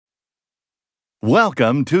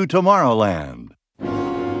Welcome to Tomorrowland.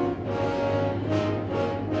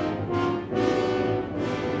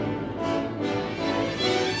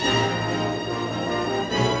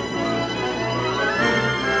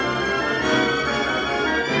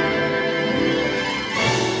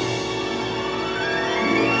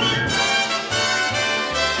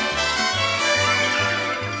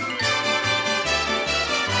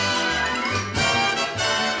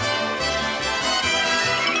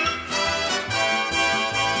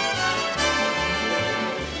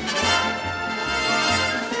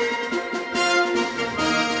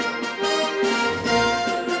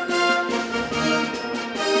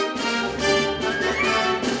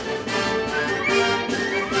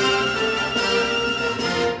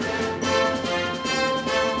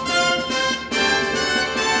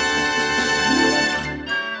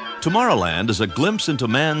 Tomorrowland is a glimpse into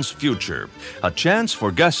man's future, a chance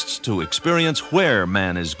for guests to experience where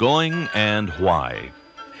man is going and why.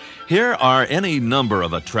 Here are any number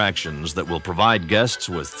of attractions that will provide guests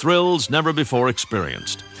with thrills never before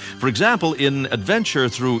experienced. For example, in Adventure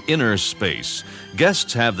Through Inner Space,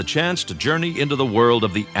 guests have the chance to journey into the world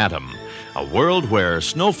of the atom, a world where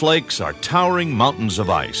snowflakes are towering mountains of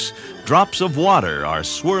ice, drops of water are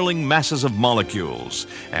swirling masses of molecules,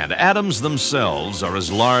 and atoms themselves are as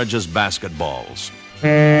large as basketballs.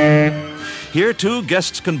 Here, too,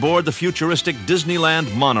 guests can board the futuristic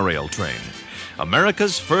Disneyland monorail train.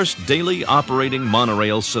 America's first daily operating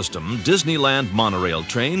monorail system, Disneyland monorail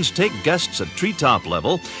trains take guests at treetop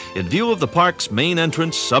level in view of the park's main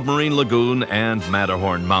entrance, Submarine Lagoon, and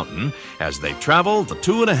Matterhorn Mountain as they travel the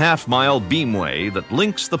 2.5-mile beamway that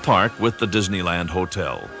links the park with the Disneyland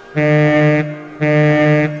Hotel.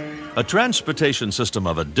 A transportation system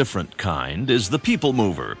of a different kind is the People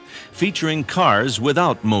Mover, featuring cars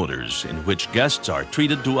without motors, in which guests are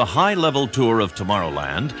treated to a high-level tour of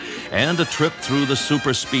Tomorrowland and a trip through the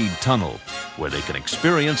super-speed tunnel, where they can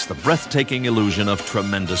experience the breathtaking illusion of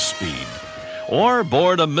tremendous speed. Or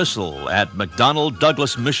board a missile at McDonnell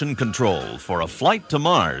Douglas Mission Control for a flight to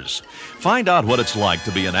Mars. Find out what it's like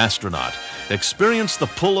to be an astronaut. Experience the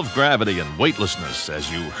pull of gravity and weightlessness as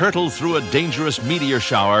you hurtle through a dangerous meteor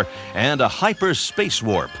shower and a hyperspace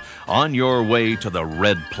warp on your way to the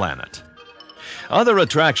Red Planet. Other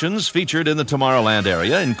attractions featured in the Tomorrowland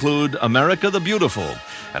area include America the Beautiful,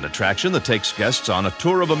 an attraction that takes guests on a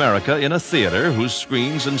tour of America in a theater whose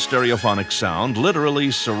screens and stereophonic sound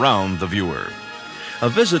literally surround the viewer. A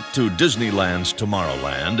visit to Disneyland's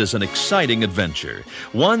Tomorrowland is an exciting adventure,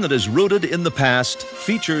 one that is rooted in the past,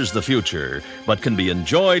 features the future, but can be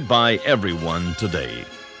enjoyed by everyone today.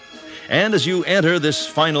 And as you enter this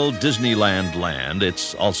final Disneyland land,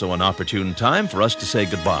 it's also an opportune time for us to say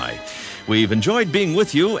goodbye. We've enjoyed being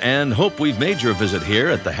with you and hope we've made your visit here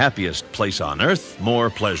at the happiest place on earth more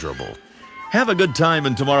pleasurable. Have a good time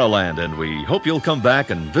in Tomorrowland, and we hope you'll come back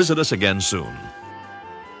and visit us again soon.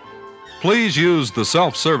 Please use the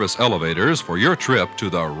self-service elevators for your trip to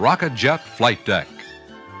the Rocket Jet Flight Deck.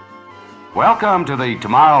 Welcome to the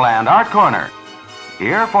Tomorrowland Art Corner.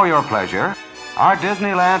 Here for your pleasure are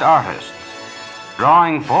Disneyland artists,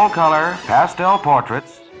 drawing full-color pastel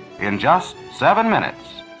portraits in just 7 minutes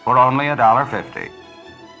for only $1.50.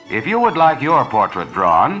 If you would like your portrait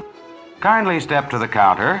drawn, kindly step to the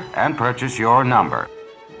counter and purchase your number.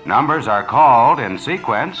 Numbers are called in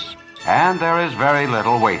sequence, and there is very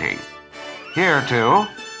little waiting. Here, too,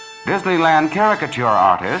 Disneyland caricature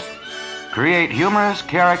artists create humorous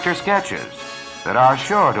character sketches that are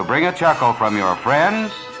sure to bring a chuckle from your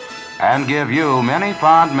friends and give you many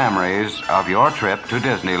fond memories of your trip to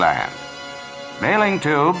Disneyland. Mailing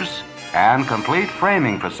tubes and complete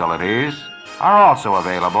framing facilities are also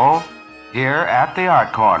available here at the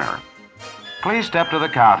Art Corner. Please step to the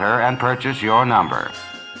counter and purchase your number.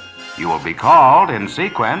 You will be called in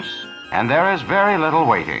sequence, and there is very little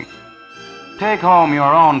waiting. Take home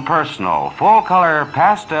your own personal full-color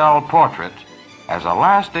pastel portrait as a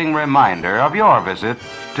lasting reminder of your visit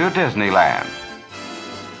to Disneyland.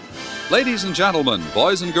 Ladies and gentlemen,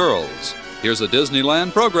 boys and girls, here's a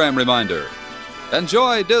Disneyland program reminder.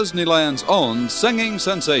 Enjoy Disneyland's own singing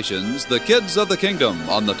sensations, the Kids of the Kingdom,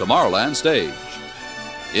 on the Tomorrowland stage.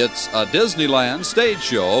 It's a Disneyland stage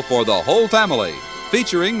show for the whole family,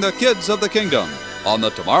 featuring the Kids of the Kingdom on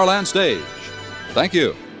the Tomorrowland stage. Thank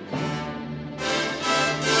you.